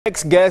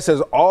Next guest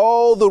is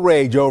all the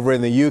rage over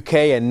in the UK,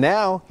 and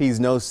now he's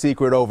no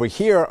secret over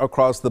here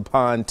across the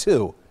pond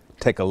too.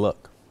 Take a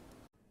look.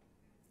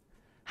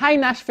 Hey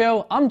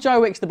Nashville, I'm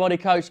Joe Wicks, the body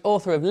coach,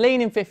 author of Lean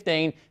in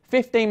 15,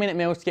 15-minute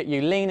meals to get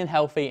you lean and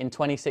healthy in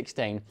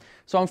 2016.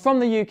 So I'm from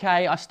the UK,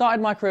 I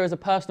started my career as a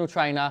personal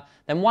trainer,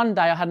 then one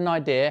day I had an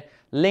idea,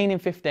 Lean in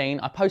 15,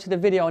 I posted a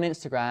video on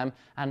Instagram,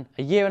 and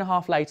a year and a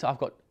half later I've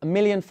got 1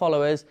 million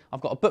followers, I've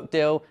got a book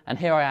deal, and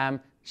here I am,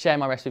 share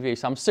my recipe with you.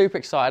 So I'm super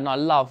excited and I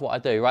love what I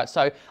do, right?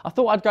 So I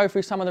thought I'd go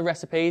through some of the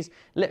recipes,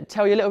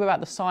 tell you a little bit about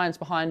the science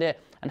behind it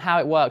and how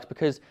it works,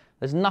 because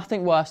there's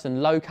nothing worse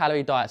than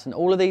low-calorie diets, and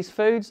all of these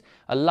foods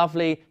are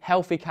lovely,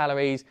 healthy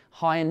calories,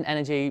 high in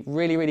energy,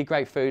 really, really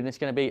great food, and it's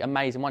going to be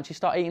amazing. Once you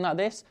start eating like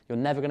this, you're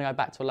never going to go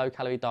back to a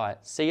low-calorie diet.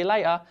 See you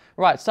later.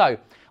 Right, so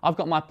I've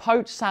got my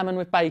poached salmon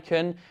with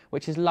bacon,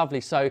 which is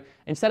lovely. So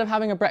instead of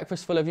having a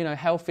breakfast full of,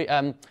 healthy,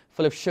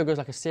 full of sugars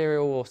like a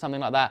cereal or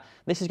something like that,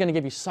 this is going to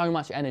give you so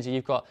much energy.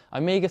 You've got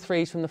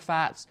omega-3s from the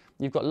fats,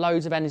 you've got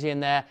loads of energy in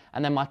there,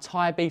 and then my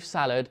Thai beef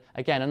salad,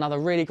 again, another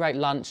really great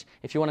lunch.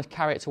 If you want to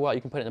carry it to work,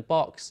 you can put it in a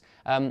box.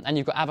 And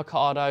you've got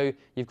avocado,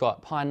 you've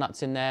got pine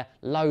nuts in there,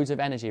 loads of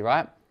energy,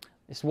 right?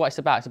 It's what it's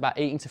about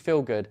eating to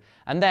feel good.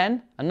 And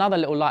then, another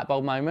little light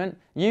bulb moment,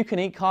 you can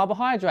eat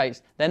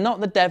carbohydrates. They're not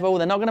the devil,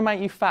 they're not gonna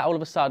make you fat all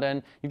of a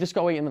sudden, you've just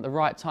got to eat them at the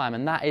right time,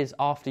 and that is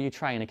after you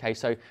train, okay?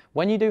 So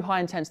when you do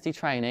high intensity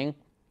training,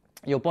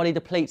 your body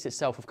depletes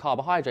itself of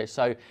carbohydrates.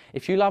 So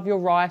if you love your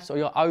rice or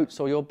your oats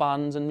or your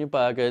buns and your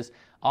burgers,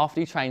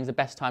 after you train is the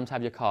best time to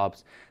have your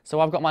carbs.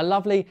 So I've got my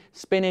lovely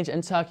spinach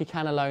and turkey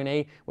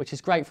cannelloni, which is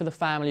great for the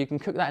family. You can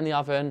cook that in the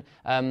oven.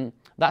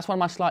 That's one of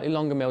my slightly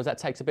longer meals. That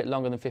takes a bit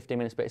longer than 15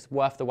 minutes, but it's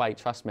worth the wait,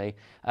 trust me.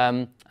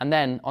 And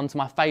then onto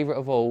my favourite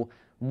of all,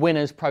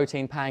 Winners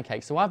protein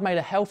pancakes. So I've made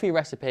a healthy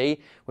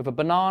recipe with a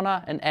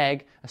banana, an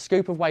egg, a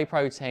scoop of whey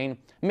protein,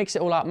 mix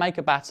it all up, make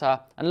a batter,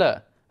 and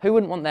look, who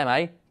wouldn't want them,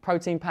 eh?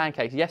 Protein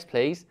pancakes, yes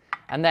please.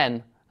 And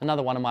then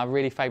another one of my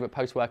really favourite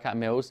post-workout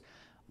meals.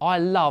 I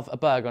love a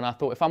burger, and I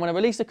thought if I'm going to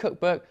release a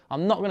cookbook,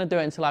 I'm not going to do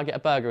it until I get a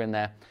burger in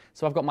there.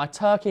 So I've got my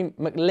turkey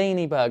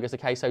McLeany burgers,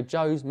 okay, so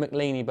Joe's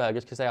McLeany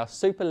burgers, because they are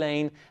super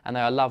lean and they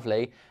are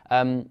lovely.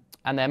 And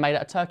they're made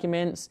out of turkey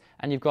mince,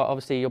 and you've got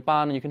obviously your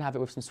bun, and you can have it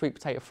with some sweet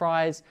potato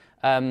fries.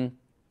 And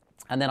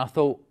then I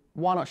thought,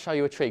 why not show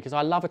you a treat? Because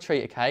I love a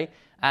treat, okay?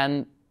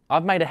 And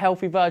I've made a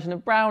healthy version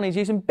of brownies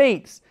using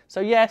beets. So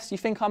yes, you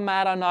think I'm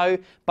mad, I know,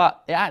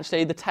 but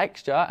actually the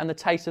texture and the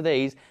taste of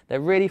these,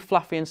 they're really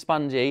fluffy and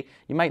spongy.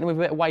 You make them with a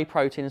bit of whey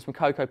protein and some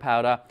cocoa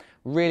powder.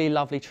 Really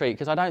lovely treat,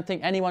 because I don't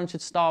think anyone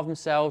should starve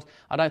themselves.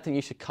 I don't think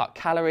you should cut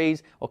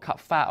calories or cut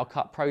fat or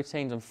cut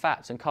proteins and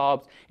fats and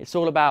carbs. It's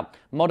all about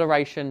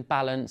moderation,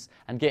 balance,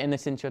 and getting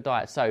this into your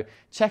diet. So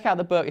check out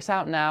the book, it's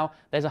out now.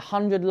 There's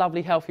 100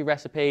 lovely healthy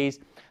recipes.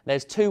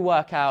 There's 2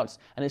 workouts,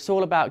 and it's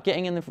all about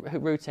getting in the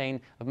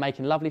routine of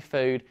making lovely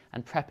food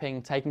and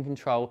prepping, taking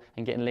control,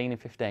 and getting lean in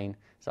 15.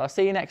 So I'll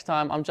see you next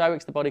time. I'm Joe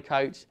Wicks, the body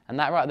coach, and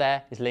that right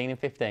there is Lean in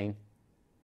 15.